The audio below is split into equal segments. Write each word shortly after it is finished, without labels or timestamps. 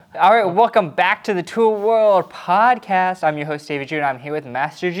All right, welcome back to the Tool World podcast. I'm your host, David Jew, and I'm here with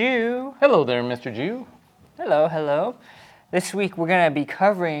Master Jew. Hello there, Mr. Jew. Hello, hello. This week we're going to be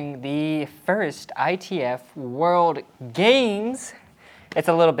covering the first ITF World Games. It's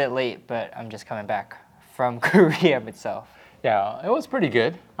a little bit late, but I'm just coming back from Korea itself. Yeah, it was pretty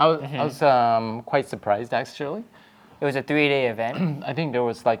good. I was quite surprised, actually. It was a 3-day event. I think there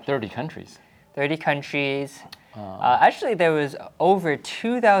was like 30 countries. 30 countries. Actually, there was over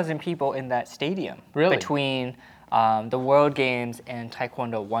 2,000 people in that stadium. Really? Between the World Games and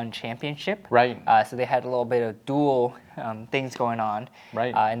Taekwondo 1 Championship. Right. So they had a little bit of dual things going on.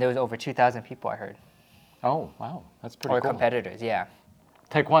 Right. And there was over 2,000 people, I heard. Oh, wow. That's pretty Or cool. competitors, yeah.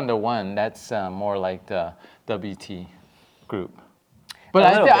 Taekwondo 1, that's more like the WT group. But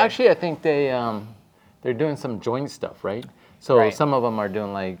I think they're doing some joint stuff, right? So Right. some of them are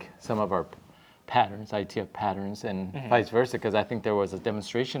doing like some of our patterns, ITF patterns, and vice versa, because I think there was a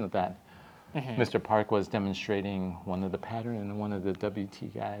demonstration of that. Mr. Park was demonstrating one of the pattern, and one of the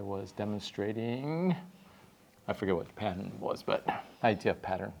WT guy was demonstrating, I forget what the pattern was, but ITF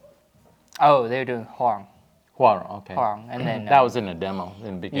pattern. Oh, they were doing Hwang. Okay. Hwang, and then that was in a demo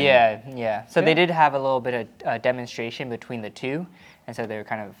in the beginning. Yeah. So they did have a little bit of demonstration between the two, and so they were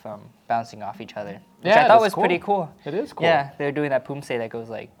kind of bouncing off each other, which I thought was cool. pretty cool. It is cool. Yeah, they were doing that pumse that goes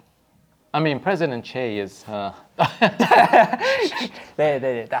like. I mean, President Che is. The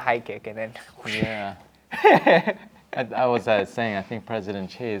high kick and then. Yeah. I was saying, I think President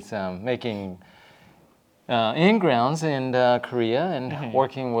Che is making in-grounds in Korea and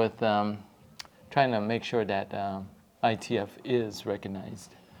working with, trying to make sure that ITF is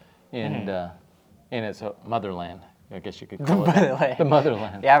recognized in its motherland. I guess you could call it the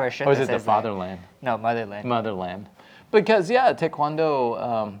motherland. Yeah, for sure. Or is it the fatherland? No, motherland. Motherland. Because,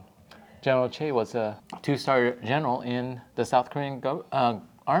 Taekwondo, General Che was a 2-star general in the South Korean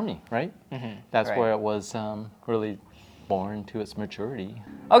army, right? That's right. where it was really born to its maturity.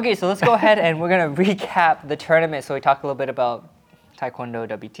 Okay, so let's go ahead and we're going to recap the tournament. So we talked a little bit about Taekwondo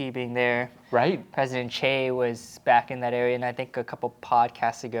WT being there. Right. President Che was back in that area, and I think a couple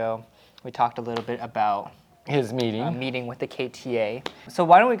podcasts ago we talked a little bit about his meeting with the KTA. So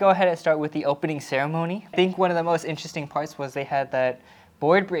why don't we go ahead and start with the opening ceremony? I think one of the most interesting parts was they had that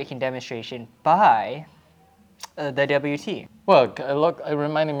board breaking demonstration by the WT. Well, it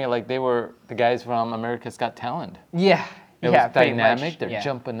reminded me like they were the guys from America's Got Talent. Yeah. It was dynamic. They're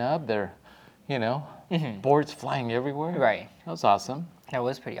jumping up. They're, boards flying everywhere. Right. That was awesome. That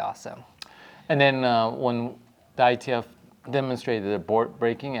was pretty awesome. And then when the ITF demonstrated the board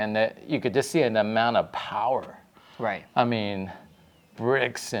breaking, and that you could just see an amount of power. Right. I mean,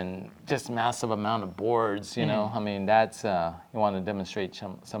 bricks and just massive amount of boards, I mean, that's, you want to demonstrate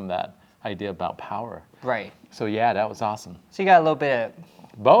some of that idea about power. Right. So yeah, that was awesome. So you got a little bit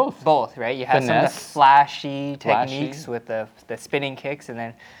of both, right? You had some of the flashy techniques with the spinning kicks, and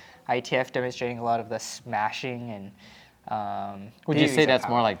then ITF demonstrating a lot of the smashing and would you say that's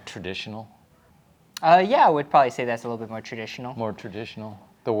more like traditional? Yeah, I would probably say that's a little bit more traditional. More traditional,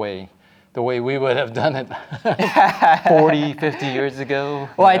 the way we would have done it 40, 50 years ago.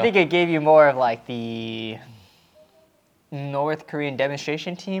 Well, I think it gave you more of like the North Korean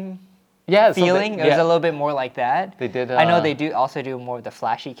demonstration team feeling. It was a little bit more like that. They did. I know they do also do more of the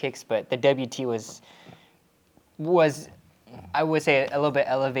flashy kicks, but the WT was I would say a little bit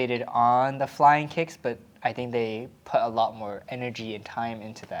elevated on the flying kicks, but I think they put a lot more energy and time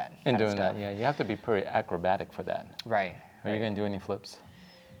into that. In doing that, yeah. You have to be pretty acrobatic for that. Right. Are you going to do any flips?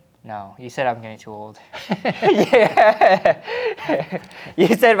 No. You said I'm getting too old. Yeah.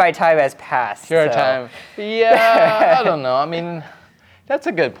 You said my time has passed. Your time. Yeah, I don't know. I mean, that's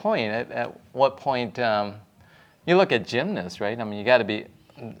a good point. At what point, you look at gymnasts, right? I mean, you got to be,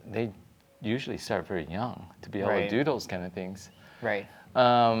 they usually start very young to be able to do those kind of things. Right.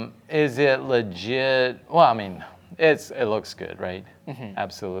 Is it legit? Well, I mean, it looks good, right?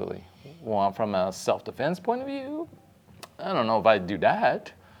 Absolutely. Well, from a self-defense point of view, I don't know if I'd do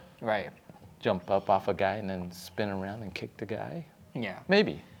that. Right. Jump up off a guy and then spin around and kick the guy. Yeah.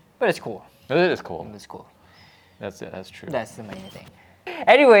 Maybe. But it's cool. It is cool. It's cool. That's it. That's true. That's the main thing.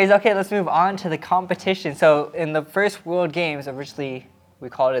 Anyways, okay, let's move on to the competition. So in the first World Games, originally we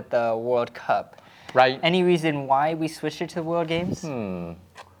called it the World Cup. Right. Any reason why we switched it to the World Games?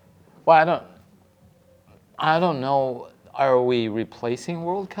 Well, I don't know. Are we replacing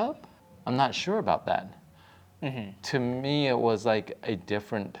World Cup? I'm not sure about that. To me, it was like a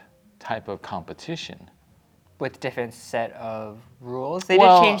different type of competition. With different set of rules? They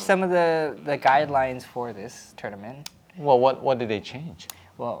did change some of the guidelines for this tournament. Well, what did they change?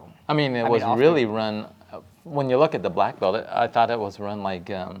 Well, I mean, it was really run when you look at the black belt, I thought it was run like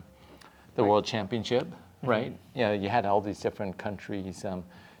the World Championship, right? Yeah, you had all these different countries.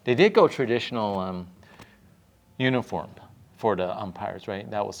 They did go traditional uniform for the umpires, right?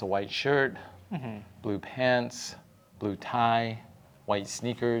 That was the white shirt, blue pants, blue tie, white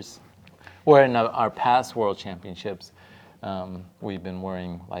sneakers. Where in our past World Championships, we've been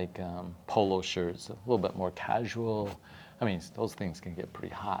wearing like polo shirts, a little bit more casual. I mean, those things can get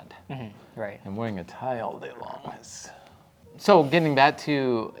pretty hot. Right. And wearing a tie all day long is. So getting back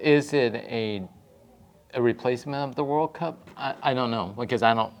to, is it a replacement of the World Cup? I don't know, because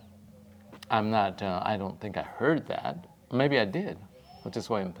I don't think I heard that. Maybe I did. I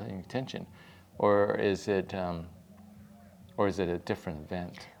just wasn't paying attention. Or is it a different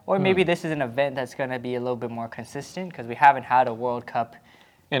event? Or maybe this is an event that's going to be a little bit more consistent because we haven't had a World Cup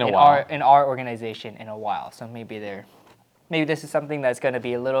In a while. in our organization in a while. So maybe this is something that's going to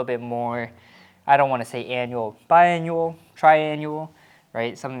be a little bit more, I don't want to say annual, biannual, triannual,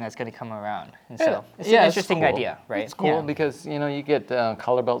 right? Something that's going to come around. And so it's an interesting cool. idea, right? It's cool because you get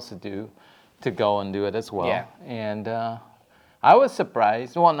color belts to go and do it as well. Yeah. And I was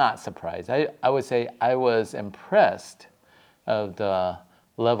surprised. Well, not surprised. I would say I was impressed of the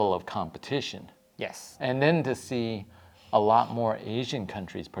level of competition. Yes. And then to see a lot more Asian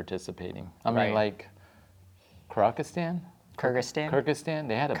countries participating. I mean, Right. like Kyrgyzstan,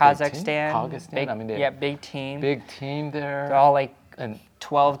 they had a Kazakhstan, big team. big, I mean, they yeah, big team. big team there. They're all like and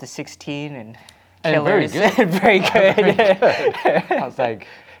 12 to 16 and very killers. good. Very good. I was like,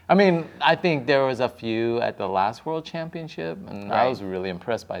 I mean, I think there was a few at the last World Championship, and I Right. was really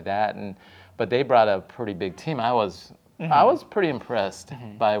impressed by that. But they brought a pretty big team. I was pretty impressed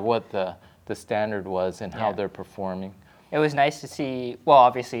by what the standard was and how Yeah. they're performing. It was nice to see, well,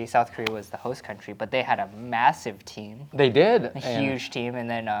 obviously South Korea was the host country, but they had a massive team, They did. a huge team, and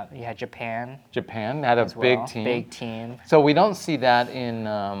then you had Japan Japan had a as big well. team. Big team. So we don't see that in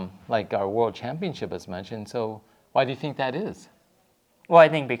like our World Championship as much. And so why do you think that is? Well, I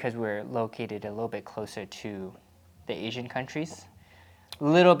think because we're located a little bit closer to the Asian countries, a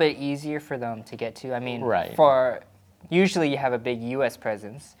little bit easier for them to get to. I mean, Right. usually you have a big U.S.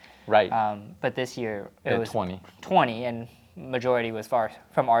 presence, Right. but this year it Yeah, was 20. and majority was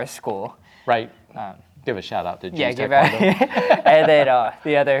from our school. Right. Give a shout out to Yeah, G's give out. Taekwondo. And then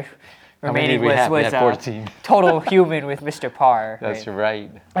the other How many remaining did we have? We was had 14. total human with Mr. Parr. That's right?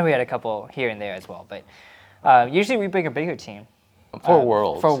 right. And we had a couple here and there as well. But usually we bring a bigger team. For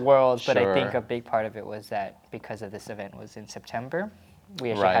Worlds. For Worlds, but I Sure. think a big part of it was that because of this event was in September,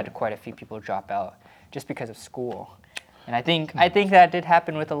 we actually Right. had quite a few people drop out just because of school. And I think that did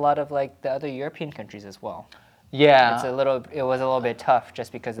happen with a lot of like the other European countries as well. Yeah. It was a little bit tough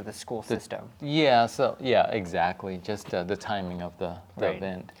just because of the school system. Yeah, exactly. Just the timing of the Right.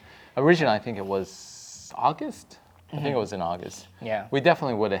 event. Originally, I think it was August. I think it was in August. Yeah. We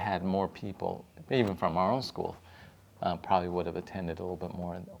definitely would have had more people, even from our own school, probably would have attended a little bit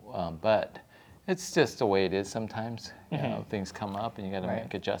more. But it's just the way it is sometimes. You know, things come up and you got to Right.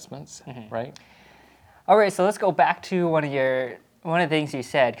 make adjustments, right? All right, so let's go back to one of the things you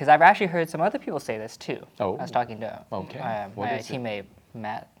said, because I've actually heard some other people say this too. Oh. I was talking to Okay. What my is it? teammate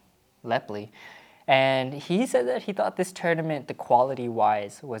Matt Lepley, and he said that he thought this tournament, the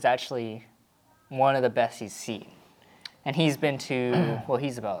quality-wise, was actually one of the best he's seen. And he's been to, well,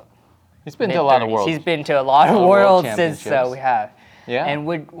 he's about He's been to a lot of mid-30s. worlds. He's been to a lot of World worlds since Championships. we have. Yeah. And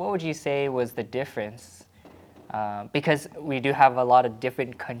what would you say was the difference? Because we do have a lot of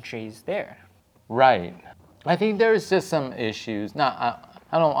different countries there. Right. I think there's just some issues. I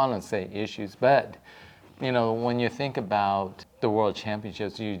don't want to say issues, but when you think about the World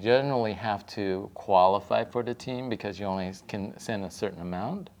Championships, you generally have to qualify for the team because you only can send a certain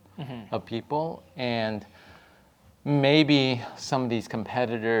amount of people. And maybe some of these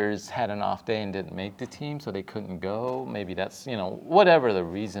competitors had an off day and didn't make the team, so they couldn't go. Maybe that's, whatever the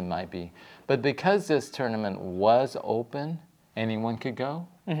reason might be. But because this tournament was open, anyone could go.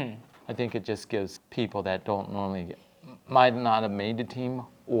 I think it just gives people that don't normally, might not have made the team,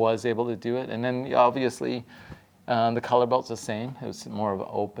 was able to do it. And then obviously the color belt's the same. It was more of an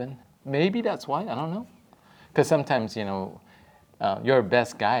open. Maybe that's why, I don't know. Because sometimes, your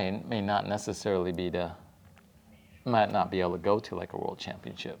best guy may not necessarily might not be able to go to like a world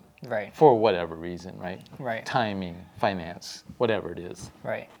championship. Right. For whatever reason, right? Right. Timing, finance, whatever it is.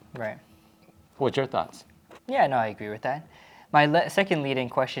 Right. What's your thoughts? Yeah, no, I agree with that. My second leading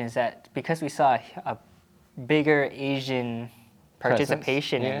question is that because we saw a bigger Asian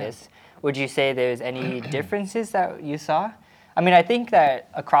participation in yeah. this, would you say there's any differences that you saw? I mean, I think that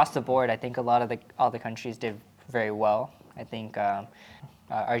across the board, I think a lot of all the countries did very well. I think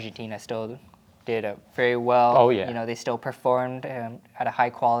Argentina still did very well. Oh, yeah. You know, they still performed at a high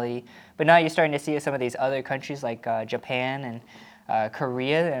quality. But now you're starting to see some of these other countries like Japan and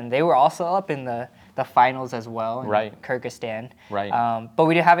Korea, and they were also up in the finals as well. Right. Kyrgyzstan. Right. But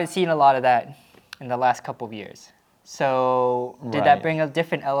we haven't seen a lot of that in the last couple of years. So did that Right. bring a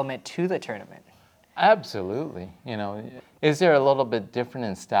different element to the tournament? Absolutely. You know, is there a little bit different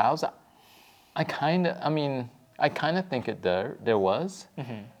in styles? I kind of think there was,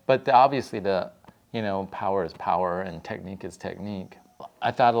 but obviously power is power and technique is technique.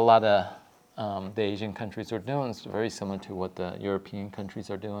 I thought a lot of the Asian countries were doing is very similar to what the European countries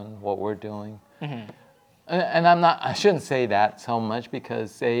are doing, what we're doing. And I shouldn't say that so much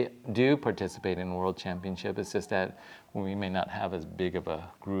because they do participate in the World Championship. It's just that we may not have as big of a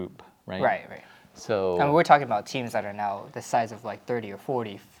group, right? Right. So I mean, we're talking about teams that are now the size of like 30 or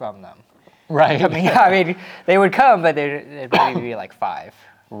 40 from them. right. I mean, they would come, but they'd probably be like 5.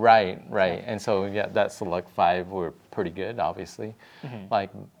 Right. And so yeah, that select 5 were pretty good, obviously.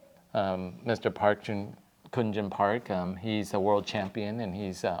 Like Mr. Kunjin Park, he's a world champion and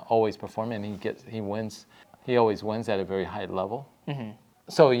he's always performing. And he always wins at a very high level.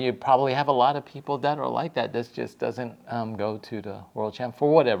 So you probably have a lot of people that are like that. This just doesn't go to the world champ for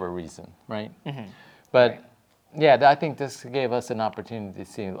whatever reason, right? But Right. yeah, I think this gave us an opportunity to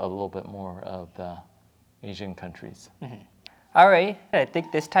see a little bit more of the Asian countries. All right. I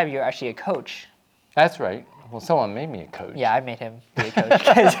think this time you're actually a coach. That's right. Well, someone made me a coach. Yeah, I made him be a coach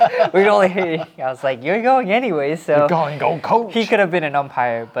because we'd only hear. I was like, "You're going anyway," so Go coach. he could have been an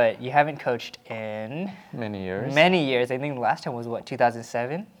umpire, but you haven't coached in Many years. many years. I think the last time was what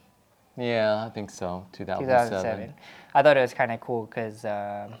 2007. Yeah, I think so. 2007. 2007. I thought it was kind of cool because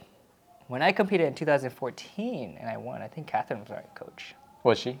when I competed in 2014 and I won, I think Catherine was our coach.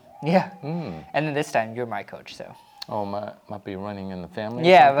 Was she? Yeah. And then this time you're my coach, so. Oh, might be running in the family.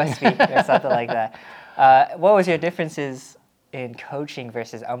 Yeah, it must be or something like that. What was your differences in coaching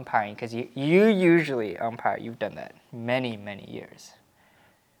versus umpiring? Because you usually umpire. You've done that many years.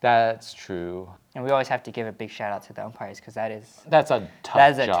 That's true. And we always have to give a big shout out to the umpires because That's a tough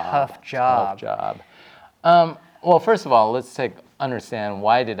that is a job. tough job. Tough job. Well, first of all, let's understand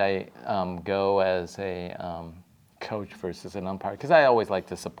why did I go as a coach versus an umpire? Because I always like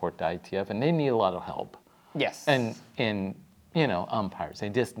to support the ITF, and they need a lot of help. Yes. And umpires, they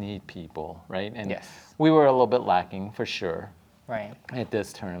just need people, right? And Yes. we were a little bit lacking for sure Right. at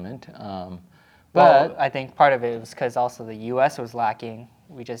this tournament. Well, I think part of it was because also the U.S. was lacking.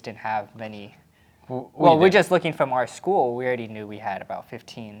 We just didn't have many. We're just looking from our school. We already knew we had about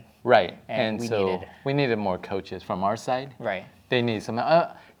 15. Right, and we needed more coaches from our side. Right. They need some,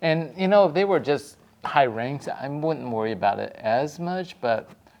 and they were just high ranks. I wouldn't worry about it as much, but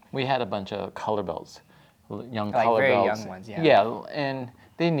we had a bunch of color belts, young Like color very belts. young ones, yeah. Yeah, and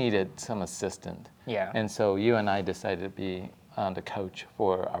they needed some assistant. Yeah. And so you and I decided to be the coach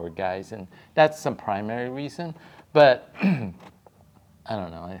for our guys, and that's some primary reason. But I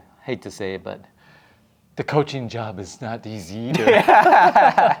don't know. I hate to say it, but the coaching job is not easy either.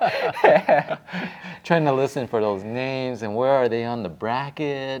 Trying to listen for those names and where are they on the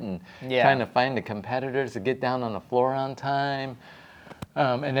bracket and trying to find the competitors to get down on the floor on time.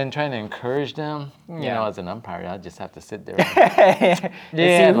 And then trying to encourage them. You know, as an umpire, I just have to sit there.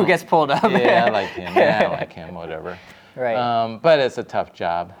 See who gets pulled up. Yeah, I like him. Yeah, I like him, whatever. Right. But it's a tough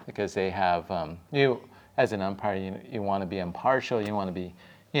job because they have, you as an umpire, you want to be impartial. You want to be,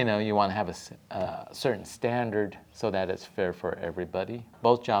 you want to have a certain standard so that it's fair for everybody.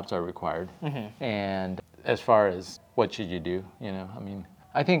 Both jobs are required. And as far as what should you do,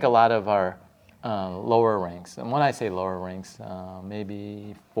 I think a lot of our lower ranks, and when I say lower ranks,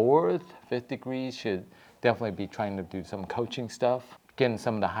 maybe 4th, 5th degrees should definitely be trying to do some coaching stuff. Getting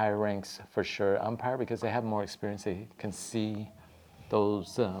some of the higher ranks for sure umpire because they have more experience. They can see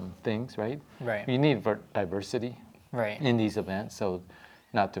those things, right? Right. You need diversity Right. in these events, so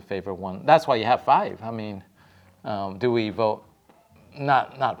not to favor one. That's why you have 5. I mean, do we vote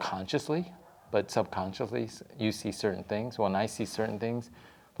not consciously, but subconsciously? You see certain things. When I see certain things,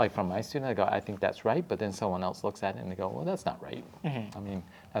 like from my student, I go, I think that's right, but then someone else looks at it and they go, well, that's not right. I mean,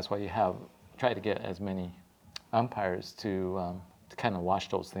 that's why you try to get as many umpires to kind of wash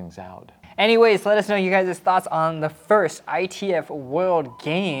those things out. Anyways, let us know you guys' thoughts on the first ITF World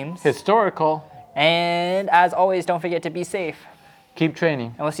Games. Historical. And as always, don't forget to be safe. Keep training.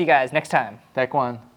 And we'll see you guys next time. Taekwondo.